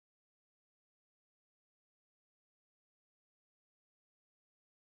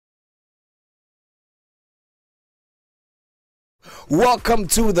Welcome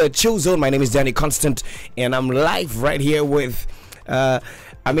to the Chill Zone. My name is Danny Constant, and I'm live right here with, a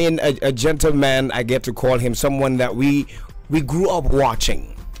gentleman. I get to call him someone that we grew up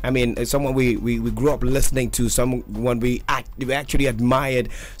watching. Someone we grew up listening to, someone we actually admired,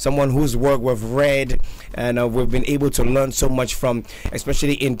 someone whose work we've read, and we've been able to learn so much from,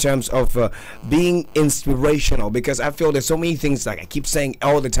 especially in terms of being inspirational. Because I feel there's so many things, like I keep saying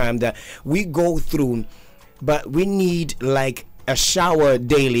all the time, that we go through, but we need like a shower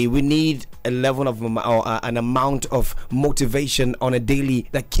daily. We need a level of an amount of motivation on a daily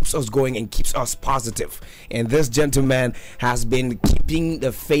that keeps us going and keeps us positive. And this gentleman has been keeping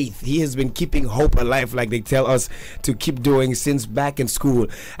the faith. He has been keeping hope alive, like they tell us to keep doing since back in school.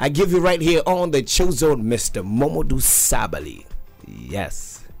 I give you right here on the Chill Zone, Mr. Momodou Sabally.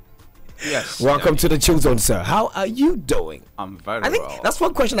 Yes. Welcome to the Chill Zone, sir. How are you doing? I'm very well. I think well. that's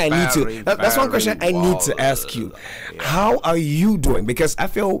one question I need to. That's one question I need to ask you. Yeah. How are you doing? Because I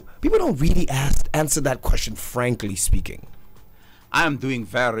feel people don't really answer that question, frankly speaking. I am doing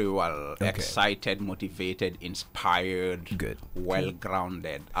very well. Okay. Excited, motivated, inspired, good, well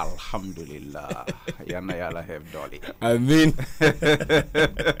grounded. Alhamdulillah. I mean,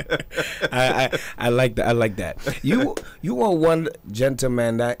 I like that. I like that. You are one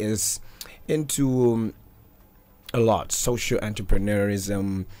gentleman that is into a lot social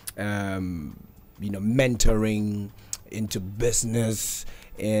entrepreneurism, mentoring, into business,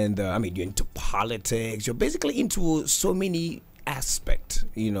 and you're into politics. You're basically into so many aspects,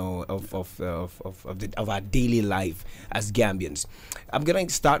 of our daily life as Gambians. I'm gonna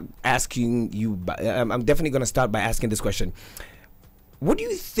start asking you. I'm definitely gonna start by asking this question: what do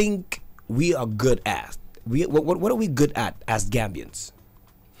you think we are good at? What are we good at as Gambians?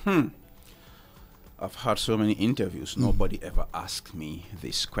 I've had so many interviews. Nobody ever asked me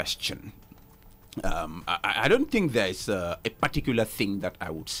this question. I don't think there's a particular thing that I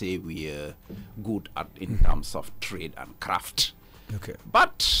would say we're good at in terms of trade and craft. Okay.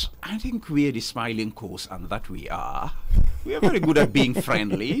 But I think we're the smiling coast, and that we are. We are very good at being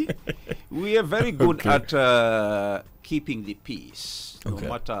friendly. We are very good at keeping the peace, no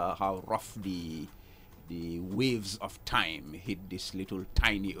matter how rough the waves of time hit this little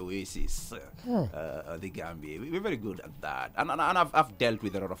tiny oasis, the Gambia. We're very good at that, and I've dealt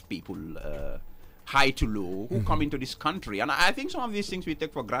with a lot of people, high to low, who come into this country, and I think some of these things we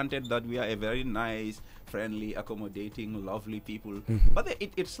take for granted, that we are a very nice, friendly, accommodating, lovely people, but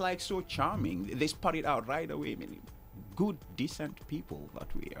it's like so charming. They spot it out right away. Good, decent people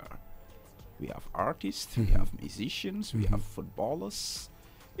that we are. We have artists, we have musicians, we have footballers.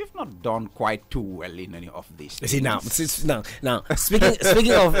 We've not done quite too well in any of these things. See now, speaking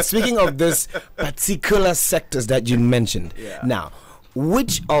of this particular sectors that you mentioned, now,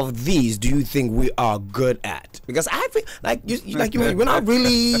 which of these do you think we are good at? Because I feel we're not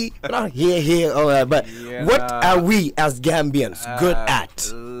really, we're not here, but what are we as Gambians good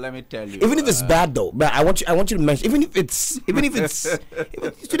at? Let me tell you. Even if it's bad though, but I want you to mention. Even if it's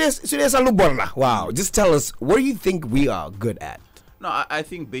today's wow. Just tell us, what do you think we are good at? No, I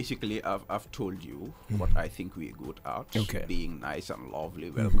think basically I've told you what I think we're good at. Okay. Being nice and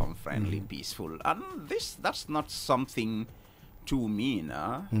lovely, welcome, friendly, peaceful. And that's not something too mean,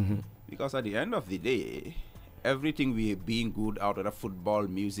 because at the end of the day, everything we're being good out of the football,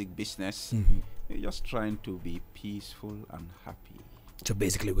 music, business, we're just trying to be peaceful and happy. So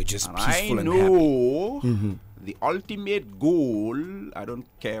basically we're just and peaceful I and know happy. The ultimate goal, I don't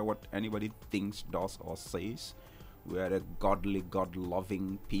care what anybody thinks, does, or says. We are a godly,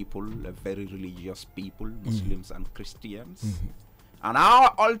 God-loving people, a very religious people, Muslims and Christians. And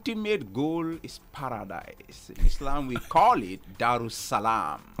our ultimate goal is paradise. In Islam, we call it Darus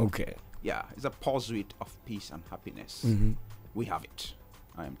Salam. Okay. Yeah, it's a pursuit of peace and happiness. We have it,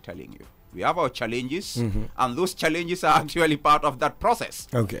 I am telling you. We have our challenges, and those challenges are actually part of that process.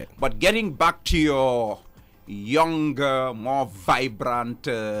 Okay. But getting back to your younger, more vibrant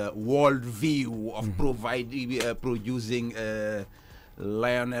world view of producing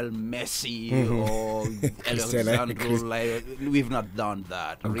Lionel Messi or Alexandro, we've not done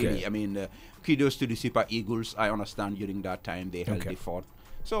that, really. Kudos to the Super Eagles. I understand during that time they held the fort.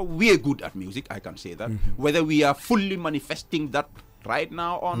 So we are good at music, I can say that. Whether we are fully manifesting that right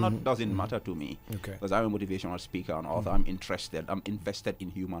now or not doesn't matter to me, because I'm a motivational speaker and author. I'm invested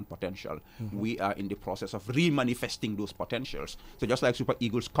in human potential. We are in the process of re-manifesting those potentials. So just like Super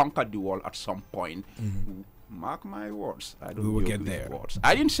Eagles conquered the world at some point, mark my words, I don't will get there. Words.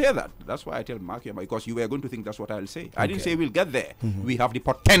 I didn't say that. That's why I tell mark your, because you were going to think that's what I'll say. I didn't say we'll get there. We have the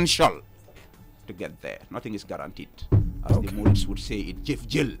potential to get there. Nothing is guaranteed. As the Moors would say, it jif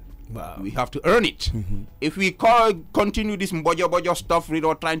jil. Wow. We have to earn it. If we continue this mbojo stuff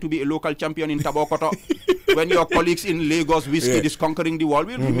without trying to be a local champion in Tabokoto, when your colleagues in Lagos Whiskey is conquering the world,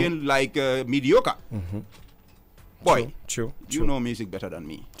 we'll remain like mediocre. Boy, true. You know music better than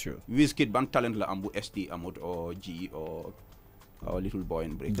me. True. Whiskey ban talent la ambu ST amut or G or our little boy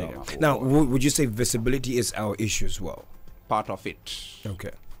in breakdown. Now, would you say visibility is our issue as well? Part of it.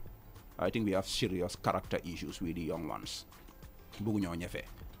 Okay. I think we have serious character issues with the young ones.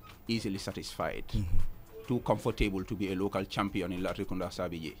 Easily satisfied. Too comfortable to be a local champion in Latrikunda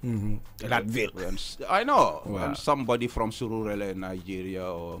Sabiji. I know. Wow. When somebody from Sururele, Nigeria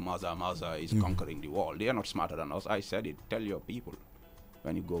or Maza is conquering the world, they are not smarter than us. I said it. Tell your people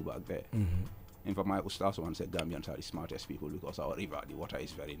when you go back there. In fact, my Ustaz once said Gambians are the smartest people because our river, the water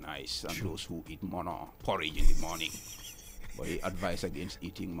is very nice, and those who eat mono porridge in the morning. But he advised against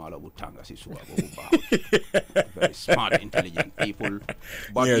eating malabutanga sisuwa. Very smart, intelligent people.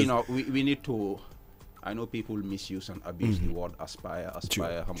 But you know, we need to. I know people misuse and abuse the word aspire.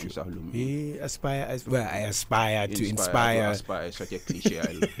 Aspire. I aspire to inspire. Aspire is such a cliche.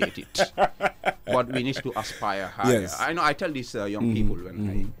 I hate it. But we need to aspire higher. Yes. I know. I tell these young people when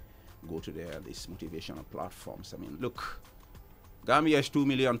I go to these motivational platforms. I mean, look, Gambia is 2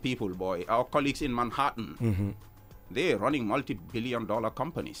 million people, boy. Our colleagues in Manhattan, they're running multi-billion-dollar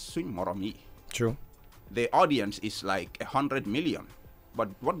companies. Swing more on me. True. The audience is like 100 million, but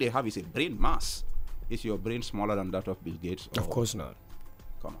what they have is a brain mass. Is your brain smaller than that of Bill Gates? Of course not.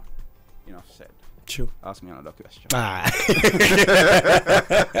 Come on. Enough said. True. Ask me another question. I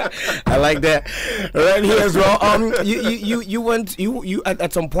like that. Right here as well. You went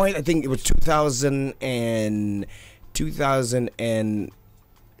at some point, I think it was 2011,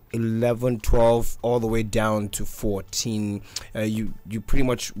 12, all the way down to 14. You pretty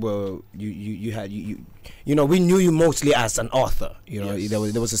much were you know, we knew you mostly as an author. You know,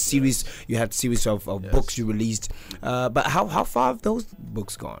 there was a series. You had a series of books you released. But how far have those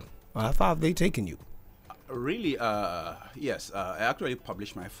books gone? How far have they taken you? Really, yes. I actually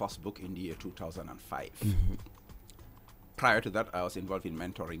published my first book in the year 2005. Prior to that, I was involved in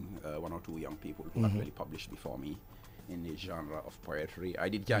mentoring 1 or 2 young people who actually published before me in the genre of poetry. I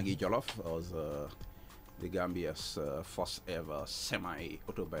did Jangi Jollof. I was the Gambia's first ever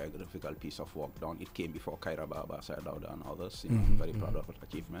semi-autobiographical piece of work done. It came before Kaira Baba, Saidauda and others. You know, I'm very proud of that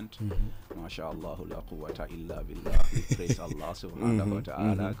achievement. MashaAllah, la quwwata illa billah. We praise Allah subhanahu wa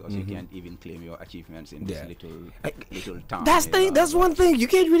ta'ala, because you can't even claim your achievements in this little town. That's one thing. You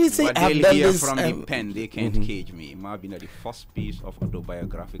can't really say but I've they'll done hear this. From the pen, they can't cage me. Mabina, the first piece of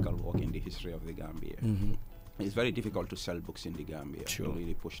autobiographical work in the history of the Gambia. It's very difficult to sell books in the Gambia to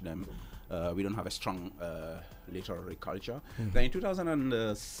really push them. We don't have a strong literary culture. Then in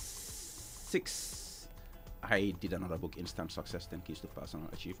 2006, I did another book, Instant Success, 10 Keys to Personal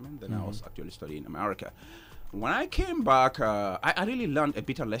Achievement. Then I was actually studying in America. When I came back, I really learned a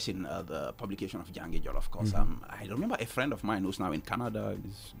bitter lesson at the publication of Jangi Jollof, of course. I remember a friend of mine who's now in Canada,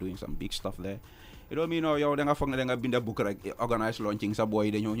 is doing some big stuff there. You know, me know yo da nga fogg na da nga binda book rek organize launching sa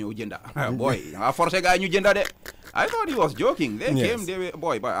boy dañu ñew jënda boy nga forcé gaay ñu jënda de. I thought he was joking. They came, they were,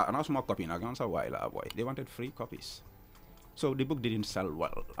 boy, but an small copy na gansa while boy. They wanted free copies. So the book didn't sell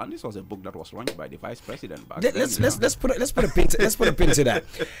well, and this was a book that was launched by the vice president back then. Let's put a pin to that.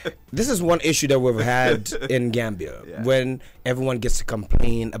 This is one issue that we've had in Gambia when everyone gets to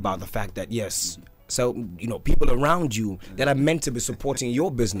complain about the fact that so, you know, people around you that are meant to be supporting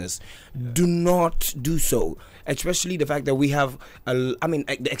your business do not do so. Especially the fact that we have, the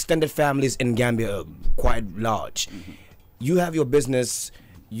extended families in Gambia are quite large. You have your business,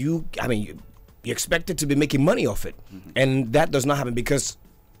 you're expected to be making money off it. And that does not happen because,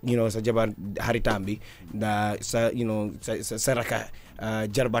 you know, sa jabar haritambi, saraka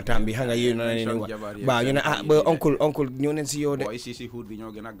jarbatambi hanga uncle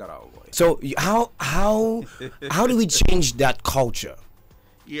so how do we change that culture?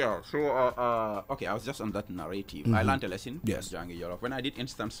 So okay, I was just on that narrative. I learned a lesson. When I did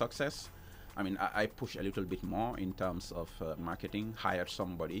Instant Success, I pushed a little bit more in terms of marketing, hired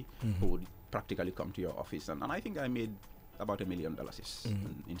somebody who would practically come to your office, and I think I made about $1 million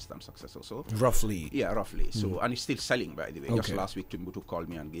in Instant Success also. Roughly. Yeah, roughly. So, and it's still selling, by the way. Just last week, Timbuktu called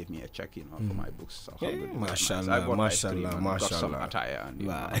me and gave me a check, for my books. Mashallah, I bought mashallah. got some attire and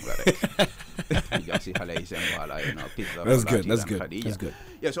That's good.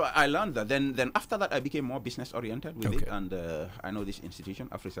 Yeah, so I learned that. Then after that, I became more business oriented with it, and I know this institution,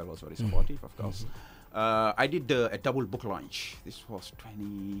 Africell, was very supportive, of course. I did a double book launch. This was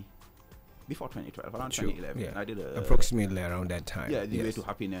before 2012, around 2011. I did approximately around that time. Yeah, The Way to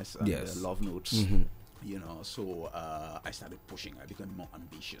Happiness and Love Notes. You know, so I started pushing. I became more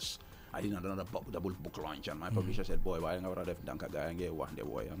ambitious. I did another double book launch, and my publisher said, "Boy, why don't you danka guy and one day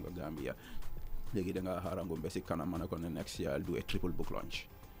boy I'm Gambia? They get a basic kind of next year. I'll do a triple book launch."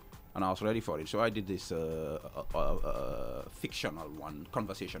 And I was ready for it. So I did this fictional one,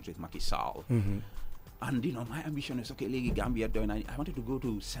 Conversations with Macky Sall. And, you know, my ambition is, okay, Legi Gambia, I wanted to go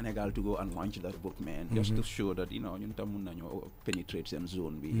to Senegal to go and launch that book, man, just to show that, you know, penetrate some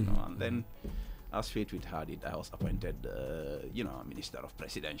zone, you know. And then, as fate would have it, I was appointed, you know, Minister of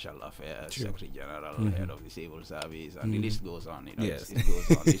Presidential Affairs, Secretary General, Head of the Civil Service, and the list goes on. You know, Yes. it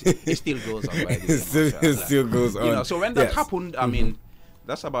goes on. It still goes on. By the It still goes on. You know, so when that happened, I mean,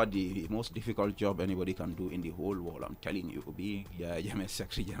 that's about the most difficult job anybody can do in the whole world. I'm telling you, being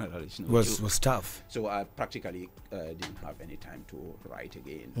Secretary General is no joke. Was tough. So I practically didn't have any time to write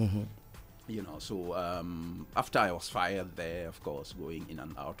again. You know, so after I was fired there, of course, going in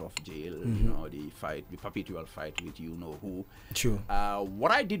and out of jail, you know, the perpetual fight with you know who. Sure.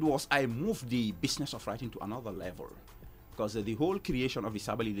 What I did was I moved the business of writing to another level, because the whole creation of the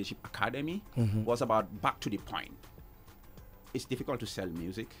Sabally Leadership Academy was about back to the point. It's difficult to sell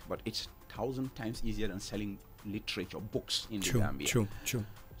music, but it's 1,000 times easier than selling literature, books in the Gambia. True.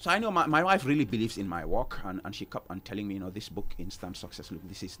 So I know my wife really believes in my work, and she kept on telling me, you know, this book, Instant Success, look,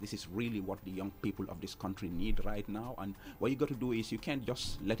 this is really what the young people of this country need right now. And what you got to do is you can't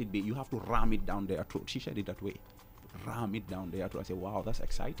just let it be. You have to ram it down their throat. She said it that way. Ram it down their throat. I said, wow, that's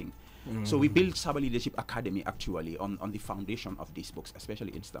exciting. So we built Sabally Leadership Academy actually on the foundation of these books,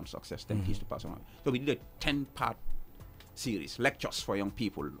 especially Instant Success, 10 Keys to Personal. So we did a 10-part series, lectures for young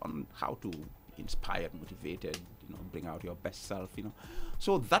people on how to inspire, motivated, you know, bring out your best self, you know.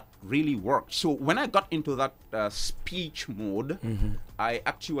 So that really worked. So when I got into that speech mode, I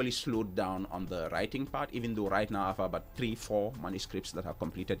actually slowed down on the writing part, even though right now I have about 3-4 manuscripts that are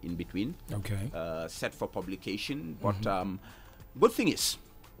completed in between, set for publication. But good thing is,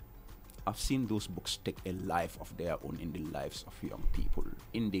 I've seen those books take a life of their own in the lives of young people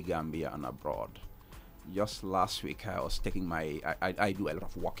in the Gambia and abroad. Just last week, I was taking I do a lot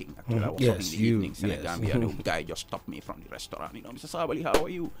of walking. Actually, I was walking in the evenings in Gambia. The guy just stopped me from the restaurant. You know, Mr. Sabally, how are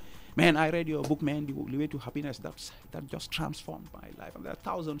you? Man, I read your book, man, The Way to Happiness. That just transformed my life. And there are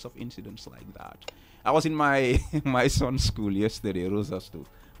thousands of incidents like that. I was in my son's school yesterday, Rosa's too.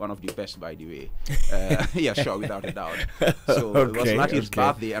 One of the best, by the way. Yeah, sure, without a doubt. So it was Latif's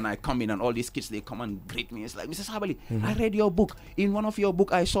birthday, and I come in, and all these kids, they come and greet me. It's like, Mrs. Sabally, I read your book. In one of your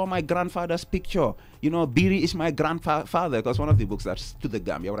book, I saw my grandfather's picture. You know, Biri is my grandfather, because one of the books that's to the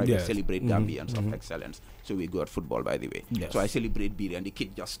Gambia, where I celebrate Gambians of excellence. So we go at football, by the way. So I celebrate Biri, and the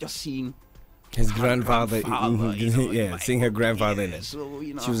kid just seeing his grandfather, you know, seeing her grandfather in it. So,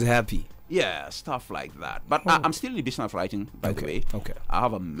 you know, she was happy. Yeah, stuff like that. But I'm still in the business of writing, by the way. I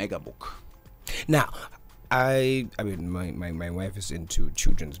have a mega book. Now, I mean, my wife is into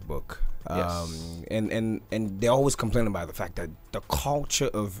children's book. And they always complain about the fact that the culture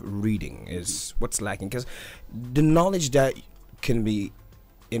of reading is what's lacking, because the knowledge that can be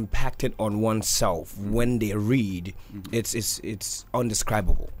impacted on oneself when they read, it's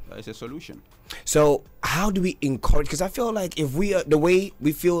undescribable. It's a solution. So how do we encourage? Because I feel like if we are the way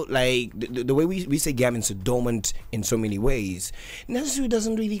we feel like the way we say Gambians are dormant in so many ways, necessarily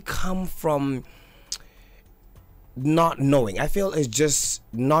doesn't really come from not knowing. I feel it's just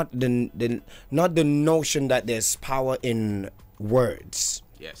not the notion that there's power in words.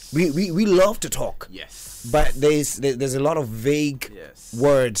 Yes. We love to talk. Yes. But there's a lot of vague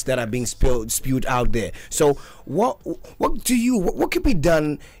words that are being spewed out there. So what could be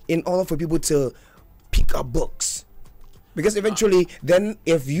done in order for people to pick up books? Because eventually, then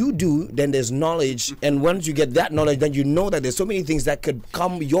if you do, then there's knowledge, and once you get that knowledge, then you know that there's so many things that could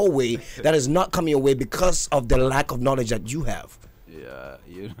come your way that is not coming your way because of the lack of knowledge that you have. Yeah,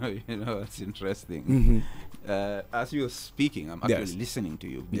 you know, it's interesting. As you're speaking, I'm actually listening to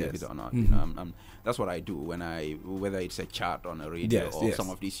you, believe it or not. You know, that's what I do whether it's a chat on a radio or some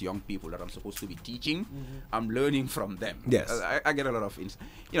of these young people that I'm supposed to be teaching, I'm learning from them. Yes, I get a lot of you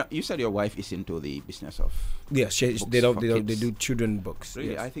know, you said your wife is into the business of they do children books.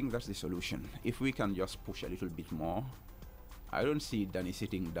 Really, I think that's the solution. If we can just push a little bit more, I don't see Danny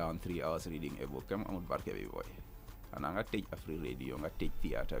sitting down 3 hours reading a book. I'm on Barkevi boy, and I'm gonna take a free radio, I'm gonna take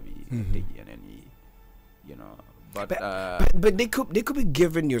theater, take NNE. You know, but they could be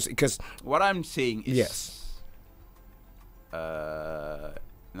given you, because what I'm saying is now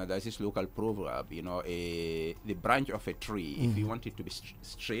there's this local proverb, you know, the branch of a tree, if you want it to be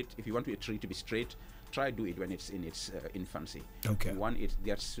straight, if you want a tree to be straight, try do it when it's in its infancy. Okay. One, it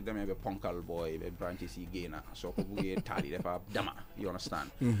gets to them a punkal boy, a branches gainer, so tally dama. You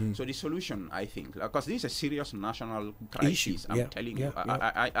understand? So the solution, I think, because this is a serious national crisis. I'm telling you,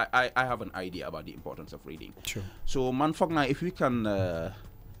 I have an idea about the importance of reading. Sure. So Manfogna, if we can,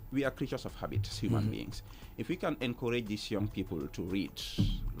 we are creatures of habit, human beings. If we can encourage these young people to read,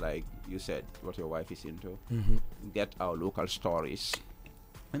 like you said, what your wife is into, get our local stories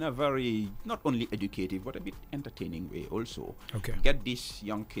in a very, not only educative, but a bit entertaining way also. Okay. Get these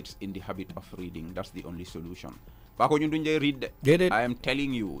young kids in the habit of reading. That's the only solution. Bako ñun duñ read. Get it? I am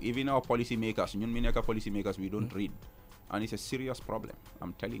telling you, even our policymakers, we don't read. And it's a serious problem.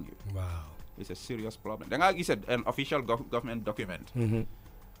 I'm telling you. Wow. It's a serious problem. Then you said an official government document.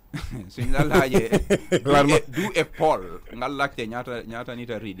 So do a poll. Nyata need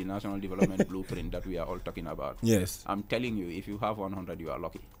to read the National Development Blueprint that we are all talking about. Yes. I'm telling you, if you have 100, you are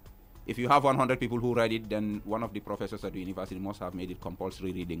lucky. If you have 100 people who read it, then one of the professors at the university must have made it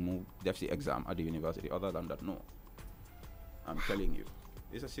compulsory reading. That's the exam at the university. Other than that, no. I'm telling you,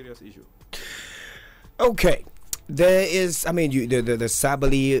 it's a serious issue. Okay. There is, I mean, the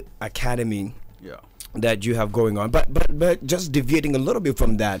Sabally Academy. Yeah. That you have going on, but just deviating a little bit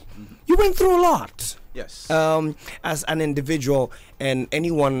from that, you went through a lot. Yes. As an individual, and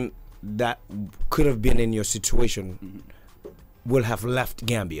anyone that could have been in your situation will have left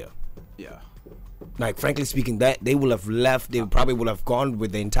Gambia. Yeah. Like, frankly speaking, that they will have left. They probably will have gone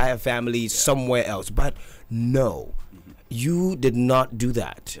with the entire family somewhere else. But no, you did not do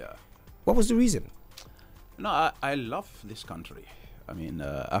that. Yeah. What was the reason? No, I love this country. I mean,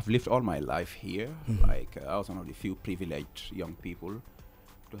 I've lived all my life here. Like, I was one of the few privileged young people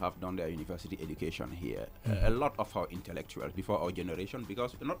to have done their university education here. A lot of our intellectuals before our generation,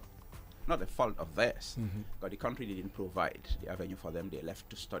 because not a fault of theirs, but the country didn't provide the avenue for them. They left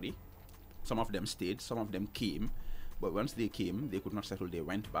to study. Some of them stayed, some of them came. But once they came, they could not settle. They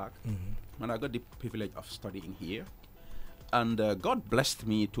went back. And I got the privilege of studying here. And God blessed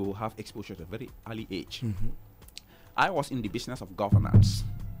me to have exposure at a very early age. I was in the business of governance.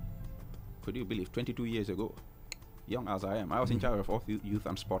 Could you believe, 22 years ago, young as I am, I was in charge of all youth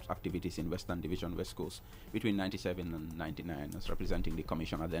and sports activities in Western Division, West Coast, between 97 and 99. I was representing the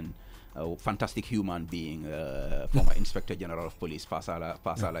commissioner then, a fantastic human being, former Inspector General of Police,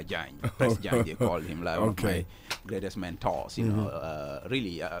 Pasala Jang. Press Jang, they called him, like one of my greatest mentors. You know,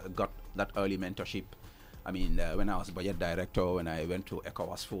 really got that early mentorship. I mean, when I was budget director, when I went to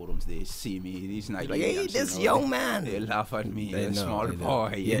ECOWAS forums, they see me, these Nigerians, like, hey, this young man. They laugh at me, a small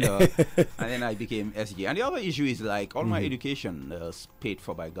boy, you know. And then I became SG. And the other issue is, like, all my education was paid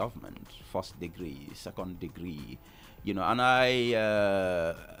for by government, first degree, second degree, you know. And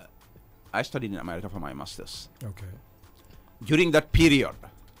I studied in America for my master's. Okay. During that period,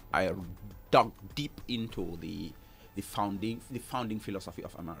 I dug deep into the founding philosophy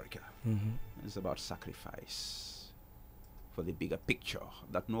of America. It's about sacrifice for the bigger picture,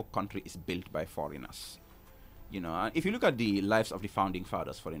 that no country is built by foreigners. You know, and if you look at the lives of the founding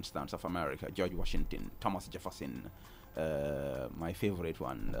fathers, for instance, of America, George Washington, Thomas Jefferson, my favorite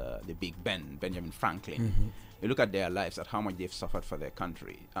one, the Big Ben, Benjamin Franklin. You look at their lives, at how much they've suffered for their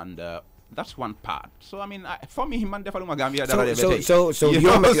country, and that's one part. So I mean, for me, Gambia. So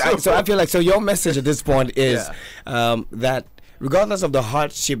I feel like your message at this point is that regardless of the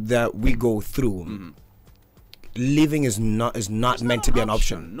hardship that we go through, living is not meant to be an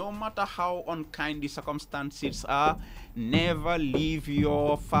option. No matter how unkind the circumstances are, never leave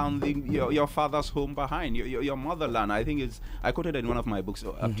your your father's home behind, your motherland. I think I quoted it in one of my books.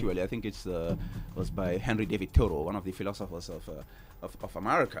 Actually, I think it was by Henry David Thoreau, one of the philosophers of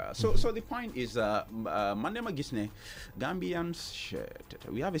America. So the point is, Mandema Gisne, Gambians,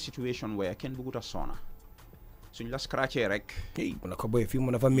 we have a situation where Ken Buguta Sona. So you scratch and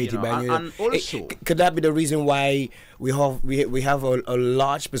also, could that be the reason why we have a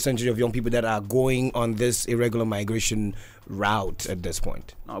large percentage of young people that are going on this irregular migration route at this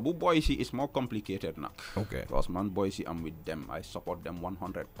point? Now, Boise is more complicated now. Okay. Because man, Boise, I'm with them. I support them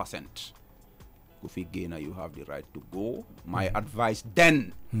 100%. Kofi Gaynor, you have the right to go. My advice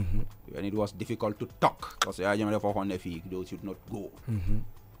then, when it was difficult to talk, because those should not go.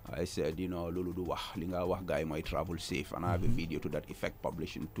 I said, you know, Lulu Linga Wah guy might travel safe, and I have a video to that effect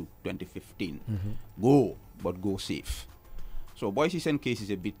published in 2015. Go, but go safe. So Boise's case is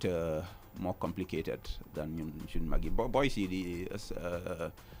a bit more complicated than Magi. Boise,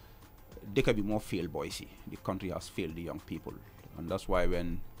 they can be more failed. Boise, the country has failed the young people, and that's why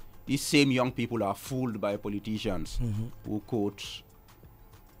when these same young people are fooled by politicians who quote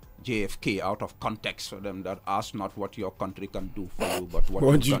JFK out of context for them, that ask not what your country can do for you, but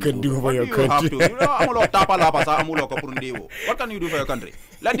what you can do for your country. What can you do for your country?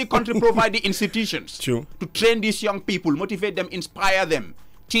 Let the country provide the institutions to train these young people, motivate them, inspire them,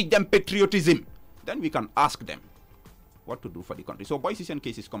 teach them patriotism. Then we can ask them what to do for the country. So Boise and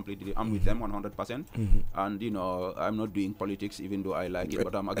case is completely, I'm with them 100%. And, you know, I'm not doing politics, even though I like it,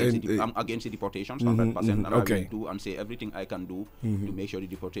 but I'm against, I'm against the deportations 100%. And I will do and say everything I can do to make sure the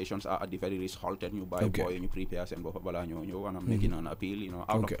deportations are at the very least halted. You buy boy and you prepare and I'm making an appeal, you know,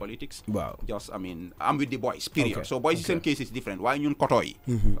 out of politics. Wow. Just, I mean, I'm with the boys, period. So Boise and case is different. Why you kotoi?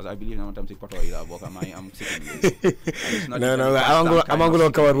 Because I believe sometimes the kotoi I'm sitting I'm going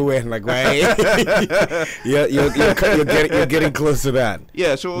to cover away. Like, why? You're getting close to that.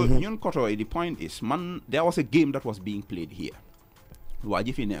 Yeah, so Nyun Kotoi, the point is, man, there was a game that was being played here.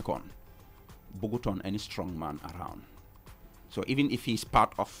 Wajifi Nekon, Boguton, any strong man around. So even if he's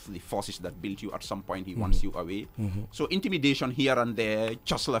part of the forces that built you, at some point he wants you away. So intimidation here and there,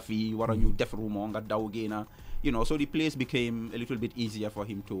 Choslafi, Waranyu Def Rumonga, Daugena, you know, so the place became a little bit easier for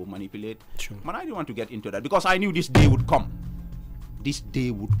him to manipulate. Man, I didn't want to get into that because I knew this day would come. This day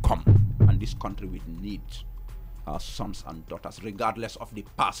would come, and this country would need our sons and daughters, regardless of the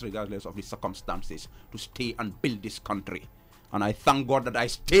past, regardless of the circumstances, to stay and build this country. And I thank God that I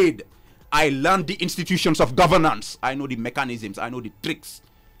stayed. I learned the institutions of governance. I know the mechanisms. I know the tricks.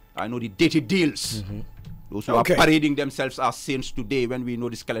 I know the dirty deals. Those who are parading themselves as saints today, when we know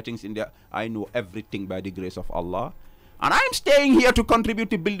the skeletons in there, I know everything by the grace of Allah. And I'm staying here to contribute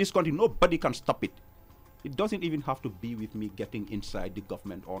to build this country. Nobody can stop it. It doesn't even have to be with me getting inside the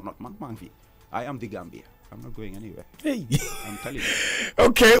government or not. I am the Gambia. I'm not going anywhere. Hey. I'm telling you.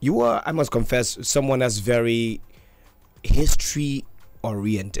 Okay. You are, I must confess, someone that's very history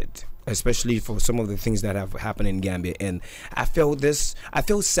oriented, especially for some of the things that have happened in Gambia. And I feel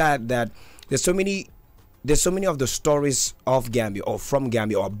sad that there's so many of the stories of Gambia or from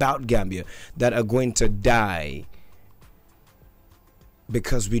Gambia or about Gambia that are going to die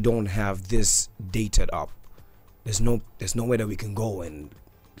because we don't have this dated up. There's nowhere that we can go and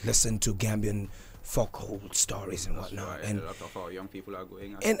listen to Gambian folk stories and whatnot. Right. And a lot of our young people are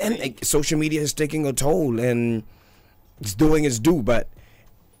going and social media is taking a toll and it's doing its due. But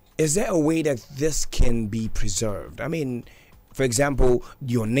is there a way that this can be preserved? I mean, for example,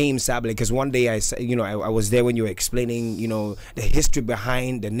 your name Sabally, because one day I was there when you were explaining, you know, the history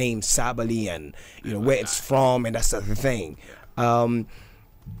behind the name Sabally and you know where it's from and that sort of thing.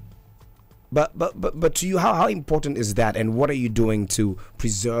 But to you, how important is that, and what are you doing to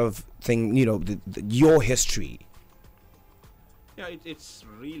preserve your history? Yeah, it's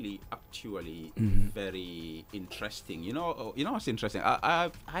really actually very interesting. You know what's interesting?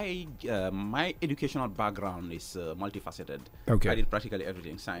 My educational background is multifaceted. I did practically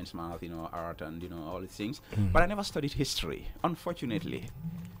everything: science, math, art, and all these things. But I never studied history, unfortunately.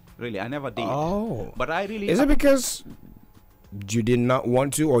 Really, I never did. Oh, but I really. Is it because you did not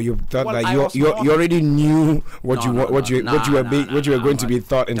want to, or you thought that you already knew what you were going to be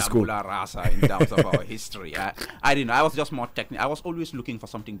taught in school? Rasa in terms of our history. I didn't know. I was just more technical. I was always looking for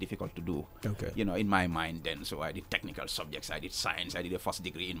something difficult to do. In my mind then. So I did technical subjects. I did science. I did a first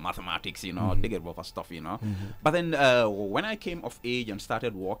degree in mathematics. Bigger stuff. But then when I came of age and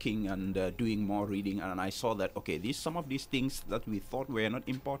started working and doing more reading, and I saw that some of these things that we thought were not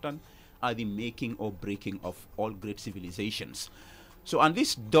important are the making or breaking of all great civilizations. So, and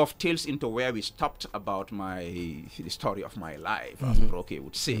this dovetails into where we stopped about the story of my life, as Broke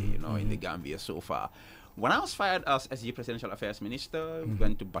would say, in the Gambia so far. When I was fired as SG Presidential Affairs Minister,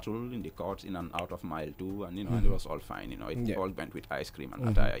 went to battle in the courts in and out of Mile 2, and and it was all fine. It all went with ice cream and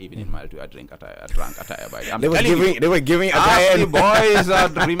attire. Even in Mile 2, I drank attire by the They were giving attire. The boys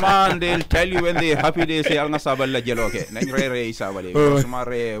at remand, they'll tell you when they're happy. They say, "Alna Sabally jeloke." Nengre Sabally,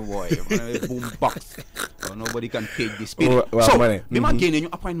 Sumare boy, boom box. Nobody can cage the spirit. So, Bima Gene, you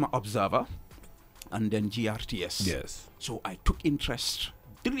appoint my observer, and then GRTS. Yes. So I took interest.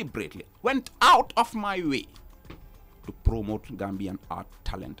 Deliberately went out of my way to promote Gambian art,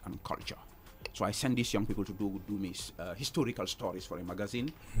 talent, and culture. So I sent these young people to do me historical stories for a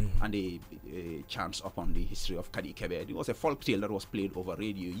magazine, and a chance upon the history of Kadi Kebe. It was a folk tale that was played over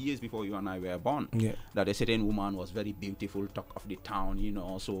radio years before you and I were born. That a certain woman was very beautiful, talk of the town,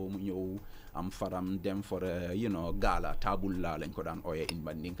 so faram them for a gala tabulla lenkodan oye in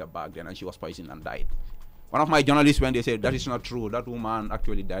Bandinka back then, and she was poisoned and died. One of my journalists, when they said that is not true, that woman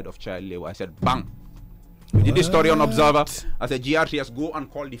actually died of child labor, I said, bang. We did this story on Observer. I said, GRTS, go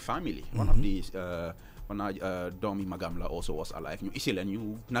and call the family. One Domi Magamla also was alive.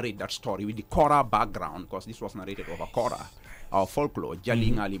 You narrate that story with the Kora background, because this was narrated over Kora, our folklore.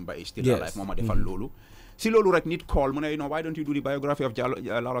 Jali Ngalimba is still alive. Momodou Lolu. Si lolu rek nit call, why don't you do the biography of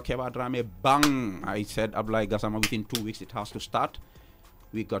Lalo Keba Drame? Bang! I said, Ablai Gassama, within 2 weeks it has to start.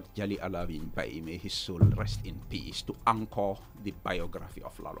 We got Jali Alawi Mbaye, may his soul rest in peace, to anchor the biography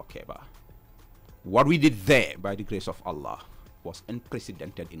of Lalo Keba. What we did there, by the grace of Allah, was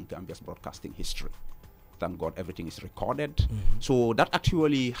unprecedented in Gambia's broadcasting history. Thank God everything is recorded. So that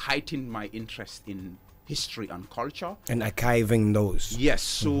actually heightened my interest in history and culture. And archiving those. Yes,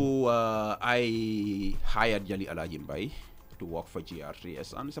 so I hired Jali Alaji Mbaye to work for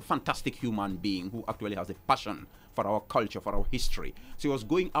GRTS, and he's a fantastic human being who actually has a passion for our culture, for our history. So he was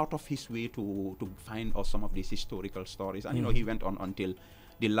going out of his way to find us some of these historical stories, and he went on until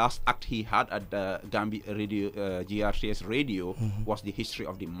the last act he had at the Gambia radio, GRTS radio, was the history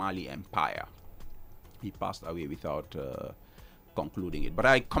of the Mali Empire. He passed away without concluding it. But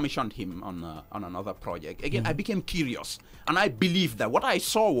I commissioned him on another project. Again, I became curious, and I believed that what I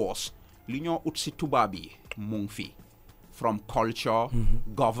saw was Linyo Utsi Tubabi Mungfi, from culture,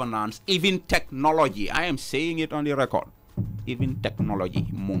 governance, even technology. I am saying it on the record. Even technology,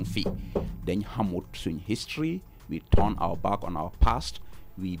 Mungfi. Then Hamut Sun history, we turned our back on our past.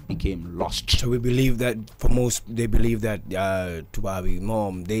 We became lost. So we believe that, for most, they believe that Tubabi,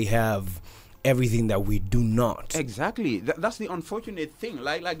 Mom, they have everything that we do not. Exactly. That's the unfortunate thing.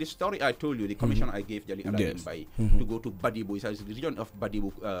 Like the story I told you, the commission I gave Jali Alalimbai to go to Badibu. It's a region of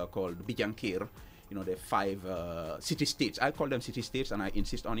Badibu called Bijankir. The 5 city-states. I call them city-states, and I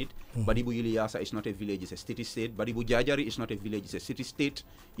insist on it. Badibu Yiliasa is not a village, it's a city-state. Badibu Jajari is not a village, it's a city-state.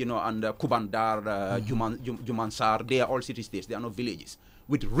 And Kubandar, Jumansar, they are all city-states. They are not villages,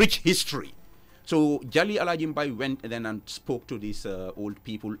 with rich history. So Jali Alajimbai went then and spoke to these old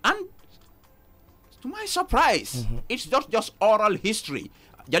people, and to my surprise, it's not just oral history.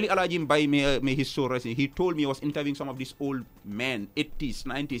 Jali Alajimbai, may his soul rest, he told me he was interviewing some of these old men, 80s,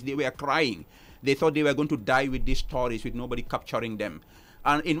 90s, they were crying. They thought they were going to die with these stories, with nobody capturing them.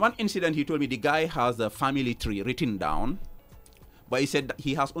 And in one incident, he told me the guy has a family tree written down, but he said that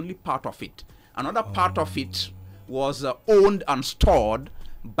he has only part of it. Another part of it was owned and stored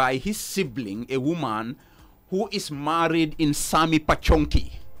by his sibling, a woman who is married in Sami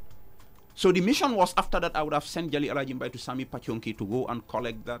Pachonki. So the mission was, after that, I would have sent Jali Alajimbai to Sami Pachonki to go and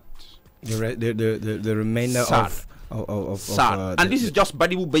collect that. The remainder of and this is just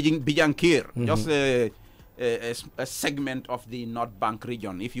Badibu Bijankir, just a segment of the North Bank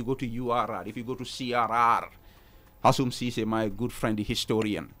region. If you go to URR, if you go to CRR, Hasum Sise, my good friend, the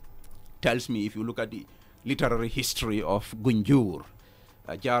historian, tells me, if you look at the literary history of Gunjur,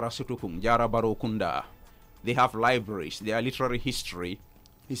 Jara Sutukung, Jara Barokunda, they have libraries. Their literary history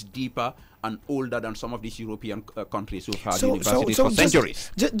is deeper and older than some of these European countries who've had universities for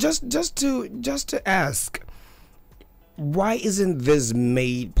centuries. Just to ask, why isn't this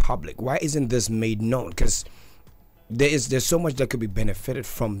made public? Why isn't this made known? Because there's so much that could be benefited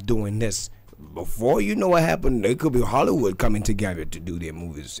from doing this. Before you know what happened, it could be Hollywood coming together to do their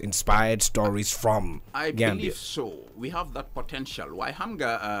movies, inspired stories from Gambia. I believe so. We have that potential. Why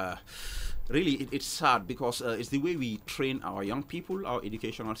Hamga? Really, it's sad, because it's the way we train our young people. Our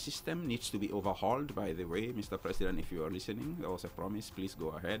educational system needs to be overhauled, by the way. Mr. President, if you are listening, there was a promise, please go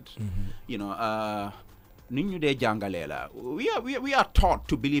ahead. We are taught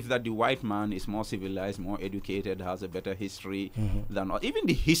to believe that the white man is more civilized, more educated, has a better history than even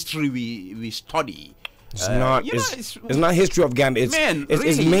the history we study. It's not history of Gambia.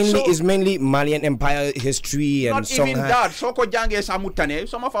 It's mainly Malian Empire history and not even that. Soko Jange Samutane.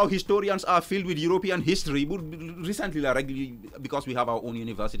 Some of our historians are filled with European history, but recently, because we have our own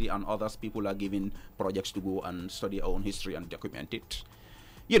university and others, people are given projects to go and study our own history and document it.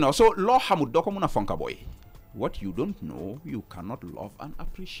 So law hamud dokomuna fonka boy. What you don't know, you cannot love and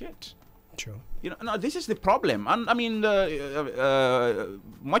appreciate. True. Now this is the problem, and I mean,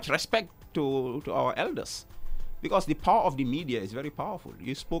 much respect to our elders, because the power of the media is very powerful.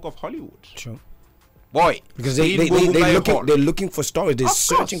 You spoke of Hollywood. Sure. Boy, because they're looking for stories. They're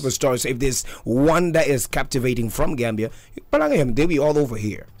searching for stories. If there's one that is captivating from Gambia, they'll be all over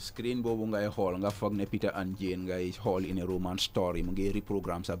here. Screen bobu ngay hall nga fogne Peter and Jane ngay hall in a romance story. Mungi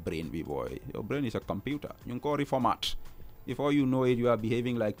reprogram sa brain, boy. Your brain is a computer. You can reformat. Before you know it, you are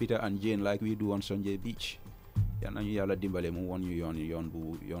behaving like Peter and Jane, like we do on Sunday Beach. Yana ñu yalla dimbalé mu won ñu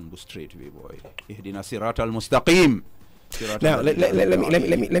yoon bu straight way, boy. Ihdina siratal mustaqim. Now let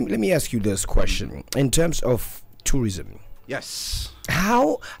me ask you this question. In terms of tourism, Yes.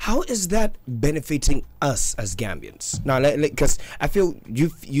 How is that benefiting us as Gambians? Now, because I feel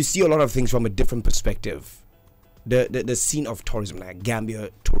you see a lot of things from a different perspective. The scene of tourism, like Gambia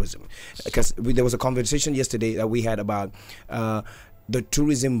tourism, because there was a conversation yesterday that we had about the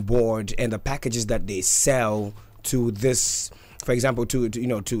tourism board and the packages that they sell to this, for example,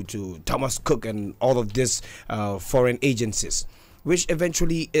 to Thomas Cook and all of this foreign agencies, which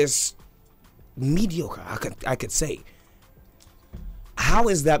eventually is mediocre. I could say. How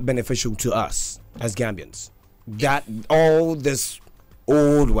is that beneficial to us as Gambians? That all this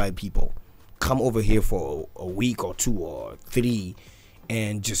old white people come over here for a week or 2 or 3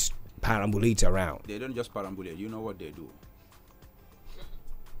 and just perambulate around. They don't just perambulate. You know what they do.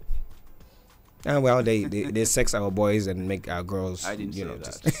 Well, they sex our boys and make our girls. I didn't say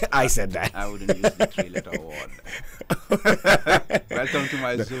that. I said that. I wouldn't use the 3-letter word. Welcome to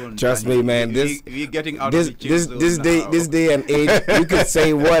my zone. Trust me, man. We're getting out of the chill zone now. This day and age, you could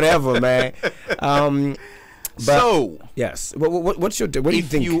say whatever, man. So yes, what do you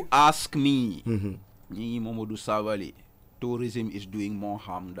think? If you ask me, Momodou Sabally, tourism is doing more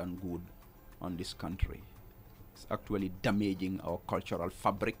harm than good on this country. It's actually damaging our cultural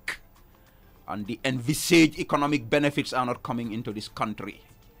fabric, and the envisaged economic benefits are not coming into this country.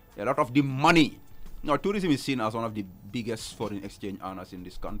 A lot of the money. Now, tourism is seen as one of the biggest foreign exchange earners in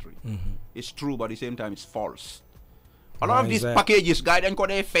this country. It's true, but at the same time, it's false. A lot of these packages, guide and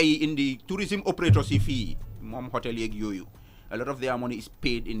code fee in the tourism operators fee. Mom hotel yoyu. A lot of their money is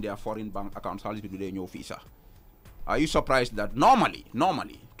paid in their foreign bank accounts. How do they know visa? Are you surprised that normally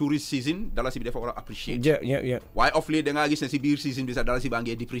tourist season dollars be for appreciate? Yeah. Why off late the gagi sense beer season bisa dollars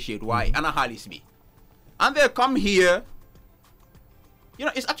be depreciate? Why? Ana halis be. And they come here. You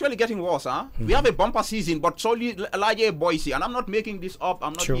know, it's actually getting worse, huh? We have a bumper season, but solely large boys, and I'm not making this up.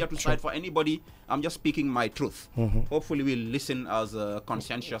 I'm not here to fight for anybody. I'm just speaking my truth. Hopefully, we'll listen as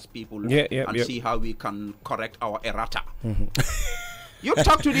conscientious people and see how we can correct our errata. You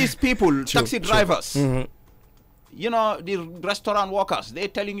talk to these people, taxi drivers, you know, the restaurant workers, they're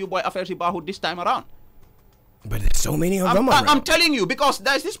telling you, boy, Affair Bahu this time around. But there's so many of them. I'm telling you, because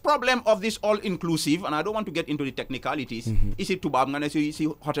there's this problem of this all-inclusive, and I don't want to get into the technicalities. Is it too bad? See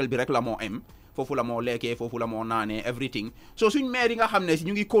hotel be rekla mo m, fofula mo leke, fofula mo nane, everything. So soon marrying a hamnes,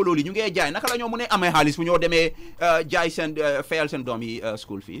 you get kololi, you get jai. Nakala nyo mune ame halis when you're deme jais and fails and dummy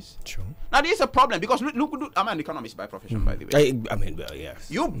school fees. True. Now this is a problem because look, I'm an economist by profession, by the way. I mean, well,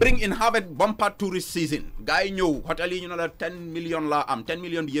 yes. You bring in Harvard bumper tourist season. Guy knew hotel, you know, that 10 million la 10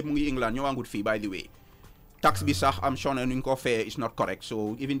 million the England, you want good fee, by the way. Tax bisah, I'm sure Ninko fair is not correct.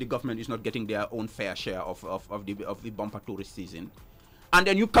 So even the government is not getting their own fair share of the bumper tourist season. And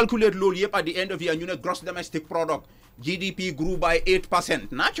then you calculate low at the end of the year, and you know, gross domestic product, GDP grew by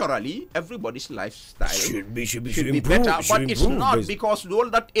 8%. Naturally, everybody's lifestyle should be better, but it's not because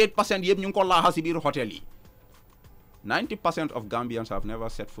all that 8% you has to be hotel. 90% of Gambians have never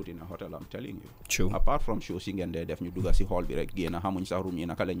set foot in a hotel, I'm telling you. True. Apart from showing and definitely do gasi hall direct gain a hamun sa room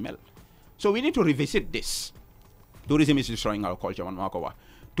in a kaleng So we need to revisit this. Tourism is destroying our culture.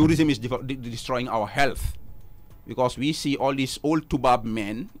 Tourism is destroying our health. Because we see all these old tubab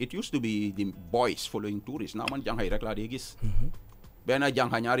men. It used to be the boys following tourists. Now man janghay rekla digis. Bena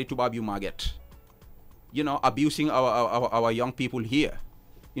janghanyari tubab you maget. You know, abusing our young people here.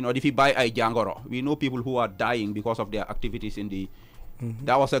 You know, if you buy a jangoro, we know people who are dying because of their activities in the.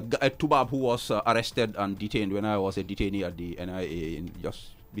 There was a tubab who was arrested and detained when I was a detainee at the NIA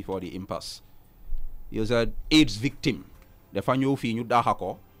just before the impasse. He was an AIDS victim.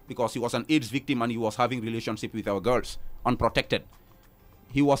 Because he was an AIDS victim and he was having relationship with our girls, unprotected.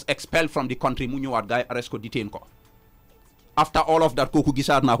 He was expelled from the country. Guy arrest ko detain ko. After all of that,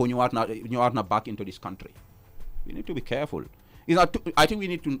 you are back into this country. We need to be careful. I think we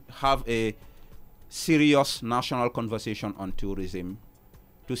need to have a serious national conversation on tourism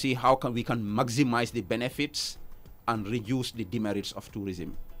to see how we can maximize the benefits and reduce the demerits of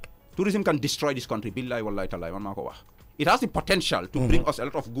tourism. Tourism can destroy this country. It has the potential to bring us a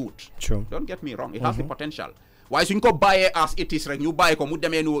lot of good. True. Don't get me wrong. It has the potential. Why should you buy it as it is? You buy it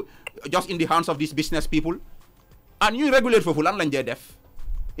just in the hands of these business people, and you regulate for full and deaf.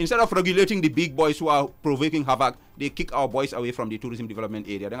 Instead of regulating the big boys who are provoking havoc, they kick our boys away from the tourism development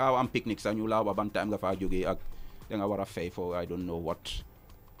area. Then I want picnics and you love a time then I want to pay for I don't know what.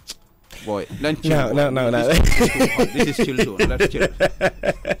 Boy, no. This is chill zone. Let's chill.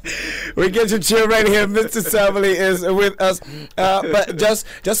 We get to chill right here. Mr. Sabally is with us. But just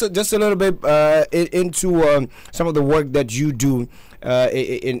a little bit into some of the work that you do.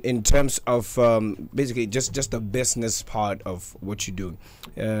 in terms of basically just the business part of what you do.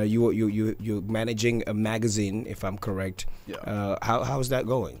 You're managing a magazine, if I'm correct. Yeah. How's that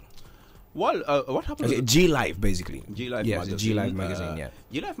going? Well, what happened? Okay, G Life, basically. G Life yes, magazine. G Life magazine. Yeah.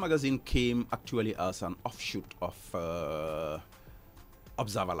 G Life magazine came actually as an offshoot of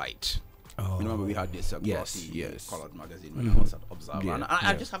Observer Light. Oh. Remember we had this yes, glossy colored magazine when I was at Observer. Yeah, And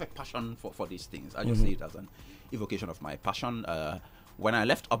I just have a passion for these things. I just see it as an evocation of my passion. When I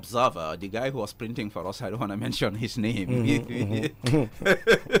left Observer, the guy who was printing for us, I don't want to mention his name,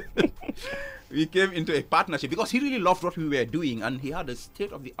 we came into a partnership because he really loved what we were doing and he had a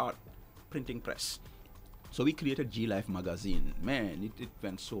state-of-the-art printing press. So we created G Life magazine. Man, it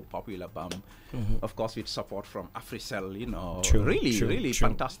went so popular, of course with support from AfriCell, you know. True, really true.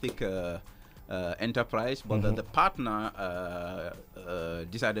 fantastic enterprise. But the partner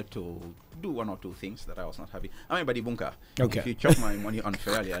decided to do one or two things that I was not happy. I mean, Buddy Bunker, if you chop my money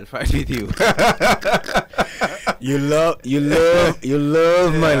unfairly, I'll fight with you. You love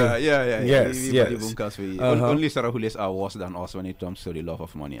money. Yes. Only Sarahules are worse than us when it comes to the love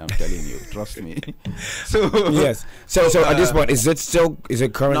of money. I'm telling you, trust me. So yes. So at this point, is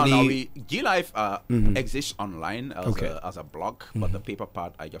it currently? No, G Life exists online as a blog, but the paper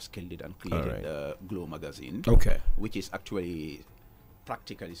part I just killed it and created Glow magazine. Okay. Which is actually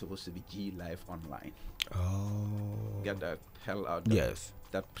practically supposed to be G Life online. Oh. Get the hell out.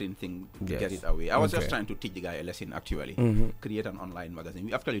 That printing, get it away. I was just trying to teach the guy a lesson, actually. Create an online magazine.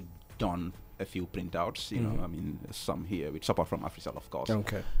 We actually done a few printouts, you know, I mean, some here with support from AfriCell, of course.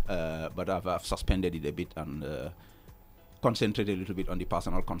 Okay. But I've suspended it a bit and concentrated a little bit on the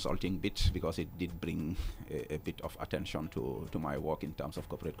personal consulting bit because it did bring a bit of attention to my work in terms of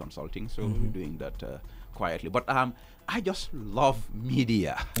corporate consulting. So we're doing that quietly. But I just love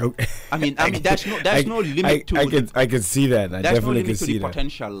media. Okay. I mean, there's no limit to. I can see that. I definitely can see that. There's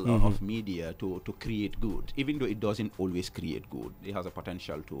no limit to the potential of media to create good, even though it doesn't always create good. It has a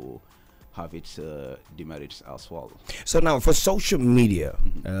potential to have its demerits as well. So now for social media,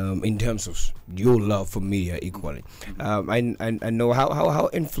 in terms of your love for media equally, I know how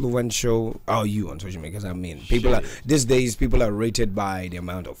influential are you on social media? Because I mean, these days people are rated by the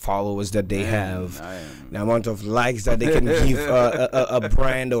amount of followers that they have, the amount of likes that they can give a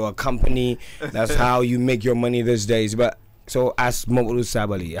brand or a company. That's how you make your money these days. But so as Momodou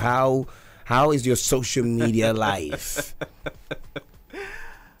Sabally, how is your social media life?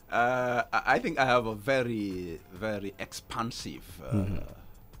 I think I have a very, very expansive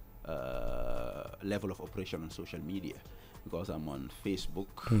level of operation on social media because I'm on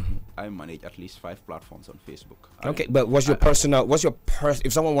Facebook. I manage at least 5 platforms on Facebook. Okay, but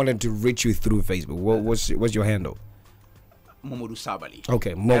if someone wanted to reach you through Facebook, what's your handle? Momodou Sabally.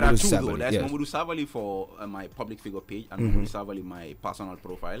 Okay, Momodou Sabally. There's Momodou Sabally for my public figure page and Momodou Sabally my personal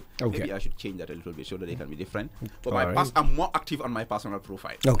profile. Okay. Maybe I should change that a little bit so that they can be different. But I'm more active on my personal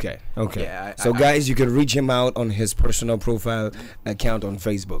profile. Okay. Yeah, so guys, you can reach him out on his personal profile account on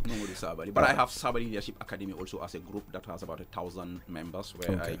Facebook. Momodou Sabally. But I have Sabally Leadership Academy also as a group that has about 1,000 members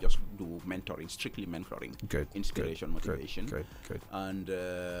where I just do mentoring, strictly mentoring. Good. Inspiration, motivation. Good. And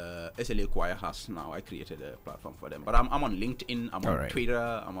SLA Choir has now, I created a platform for them. But I'm on LinkedIn, I'm on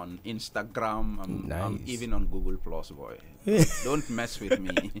Twitter, I'm on Instagram, I'm even on Google Plus, boy. Don't mess with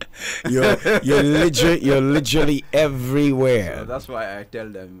me. You're literally everywhere. So that's why I tell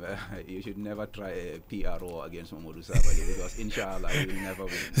them you should never try a PRO against Momodou Sabally because inshallah you'll never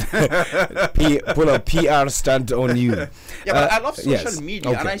win. Put a PR stunt on you. Yeah, but I love social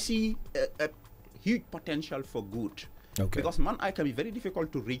media and I see a huge potential for good. Okay. Because I can be very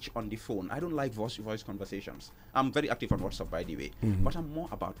difficult to reach on the phone. I don't like voice conversations. I'm very active on WhatsApp, by the way. But I'm more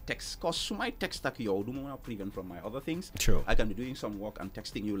about text. Because my text do more prevent from my other things. True. I can be doing some work and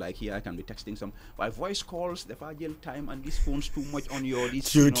texting you like here. I can be texting some. By voice calls, the fragile time and this phone's too much on your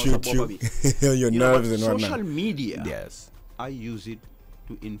True. Your nerves and whatnot. Social media. Yes. I use it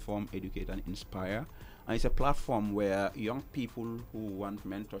to inform, educate, and inspire. And it's a platform where young people who want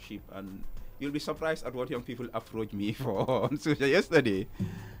mentorship and you'll be surprised at what young people approach me for on social. Yesterday,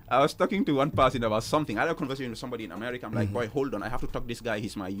 I was talking to one person about something. I had a conversation with somebody in America. I'm like, boy, hold on. I have to talk to this guy.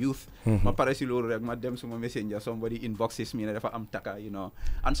 He's my youth. My messenger, somebody inboxes me, I'm taka, you know.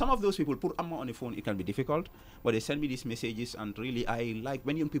 And some of those people put Amma on the phone. It can be difficult, but they send me these messages. And really, I like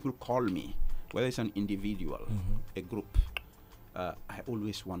when young people call me, whether it's an individual, a group, I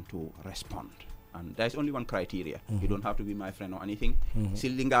always want to respond. And there's only one criteria. You don't have to be my friend or anything.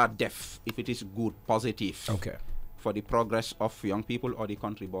 Silinga def, if it is good, positive for the progress of young people or the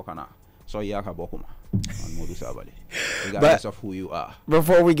country, Bokana. So yaka bokuma on Momodou Sabally, regardless of who you are.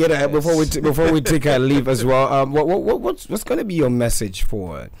 Before we get before we take our leave as well, what's going to be your message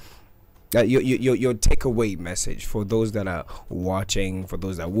for your takeaway message for those that are watching, for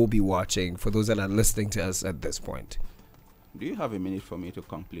those that will be watching, for those that are listening to us at this point? Do you have a minute for me to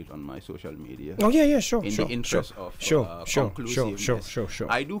complete on my social media? Oh yeah, sure. In the interest of conclusiveness. Sure.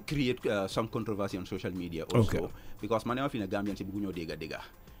 I do create some controversy on social media also, because many of in a Gambian si bugunyo dega.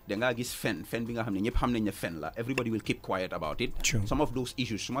 Denga gis fen binga hamne nyep hamne nye fen la. Everybody will keep quiet about it. True. Some of those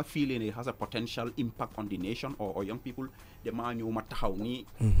issues, some feeling it has a potential impact on the nation or young people. The man you matahaw ni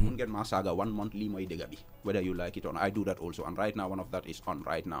get masaga 1 month li moy dega bi, whether you like it or not. I do that also, and right now one of that is on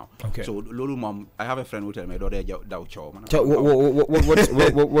right now. Okay. So Lulu mom, I have a friend who tell me what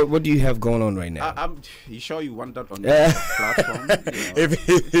do you have going on right now? You sure you want that on the platform?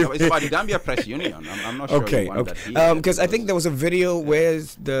 It's about the Gambia Press Union. I'm not sure you want that. Because I think there was a video where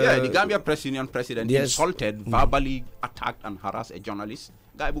the Gambia Press Union president insulted, verbally attacked and harassed a journalist.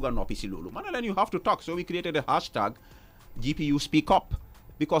 Guy buga no pisi Lulu. Man, you have to talk. So we created a hashtag GPU Speak Up,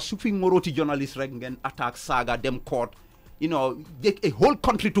 because Sufing Moroti journalists again attack saga them court, take a whole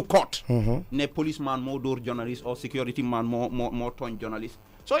country to court. Ne policeman more door journalist or security man more ton journalist.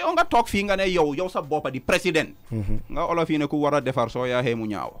 So you onga talk finger ne yo sa bopa the president. Nga all of you ne ku wara defar so ya he mu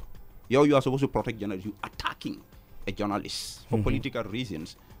ñaaw. You are supposed to protect journalists. You attacking a journalist for political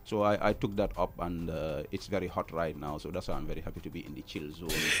reasons. So I took that up, and it's very hot right now. So that's why I'm very happy to be in the chill zone.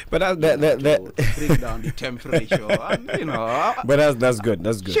 But that bring down the temperature, and But that's good.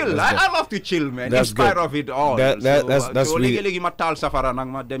 That's good. Chill. That's good. I love to chill, man. That's in spite good. of it all. That's so really. ma tal safara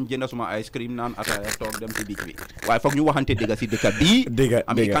nang ma dem jënd suma ice cream nan ataya talk dem ci beach bi. Why foog ñu waxante dëgg ci dëkk bi.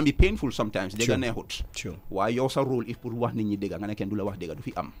 I mean, it can be painful sometimes. Dëgg neexut. True. Why yow sa role is pour wax nit ñi dëgg nga ne kenn du la wax dëgg du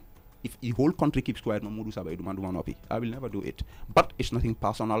fi am. If the whole country keeps quiet, Momodou Sabally do man nopi. I will never do it. But it's nothing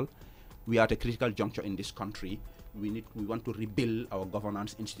personal. We are at a critical juncture in this country. We want to rebuild our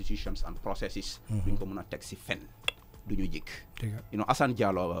governance institutions and processes. We come on taxi fen. Do you jig? Asan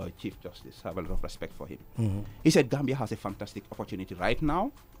Jallow, our Chief Justice, have a lot of respect for him. He said Gambia has a fantastic opportunity right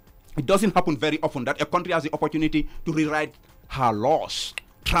now. It doesn't happen very often that a country has the opportunity to rewrite her laws,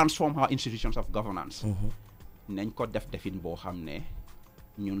 transform her institutions of governance. Nañ ko def defin bo xamne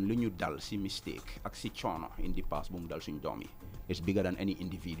ñun lu ñu dal si mistake ak si coono in the past bu mu dal suñ doom yi. It's bigger than any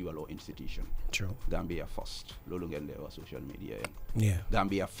individual or institution. True. Gambia first. Lolu ngeen de wax social media. Yeah.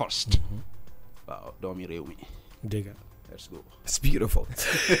 Gambia first. Wow, doomi réew mi. Digga. Let's go. It's beautiful.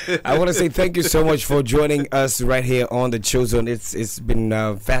 I want to say thank you so much for joining us right here on the Chill Zone. It's been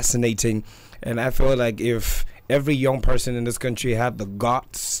fascinating, and I feel like if every young person in this country had the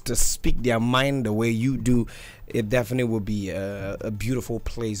guts to speak their mind the way you do, it definitely would be a beautiful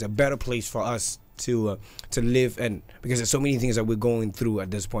place, a better place for us to live in, because there's so many things that we're going through at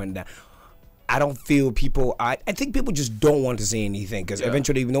this point that I don't feel people. I think people just don't want to say anything, because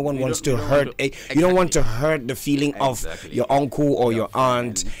eventually no one wants to hurt. You don't want to hurt the feeling of your uncle or your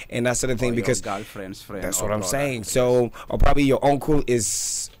aunt and that sort of thing, because girlfriend's friend. That's what I'm saying. So, or probably your uncle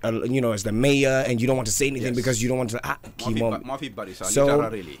is is the mayor, and you don't want to say anything because you don't want to keep on.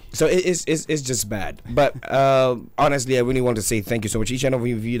 So it's just bad. But honestly, I really want to say thank you so much, each and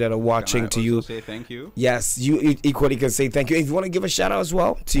every of you that are watching. To you, say thank you. Yes, you equally can say thank you. If you want to give a shout out as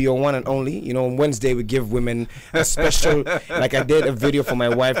well to your one and only, on Wednesday we give women a special. Like I did a video for my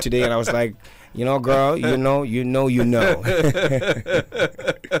wife today, and I was like, girl, you know.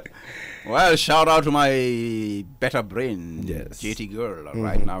 Well, shout out to my better brain, yes. JT girl,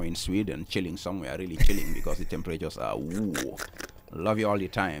 right now in Sweden, chilling somewhere, really chilling because the temperatures are woo. Love you all the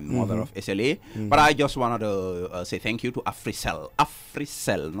time, mother of SLA. But I just wanted to say thank you to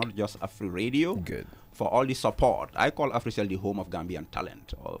AfriCell, not just Afri Radio. Good. For all the support. I call AfriCell the home of Gambian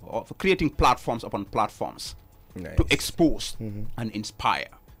talent, or for creating platforms upon platforms to expose and inspire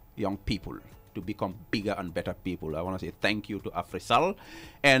young people to become bigger and better people. I want to say thank you to AfriCell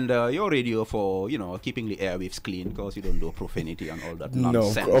and your radio for keeping the airwaves clean, because you don't do profanity and all that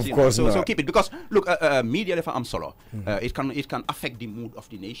nonsense. No, of course not. So keep it, because look, media defa am solo. It can affect the mood of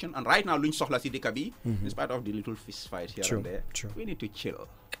the nation, and right now luñ soxla ci dëkk bi, in spite of the little fist fight here and there, we need to chill.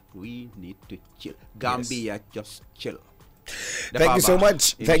 Gambia, just chill. Thank you so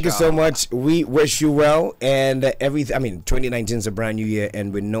much. Thank you so much. We wish you well, and everything. I mean, 2019 is a brand new year,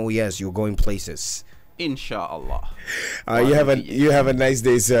 and we know, yes, you're going places. Inshallah. You have a nice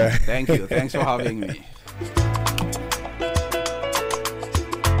day, sir. Thank you. Thanks for having me.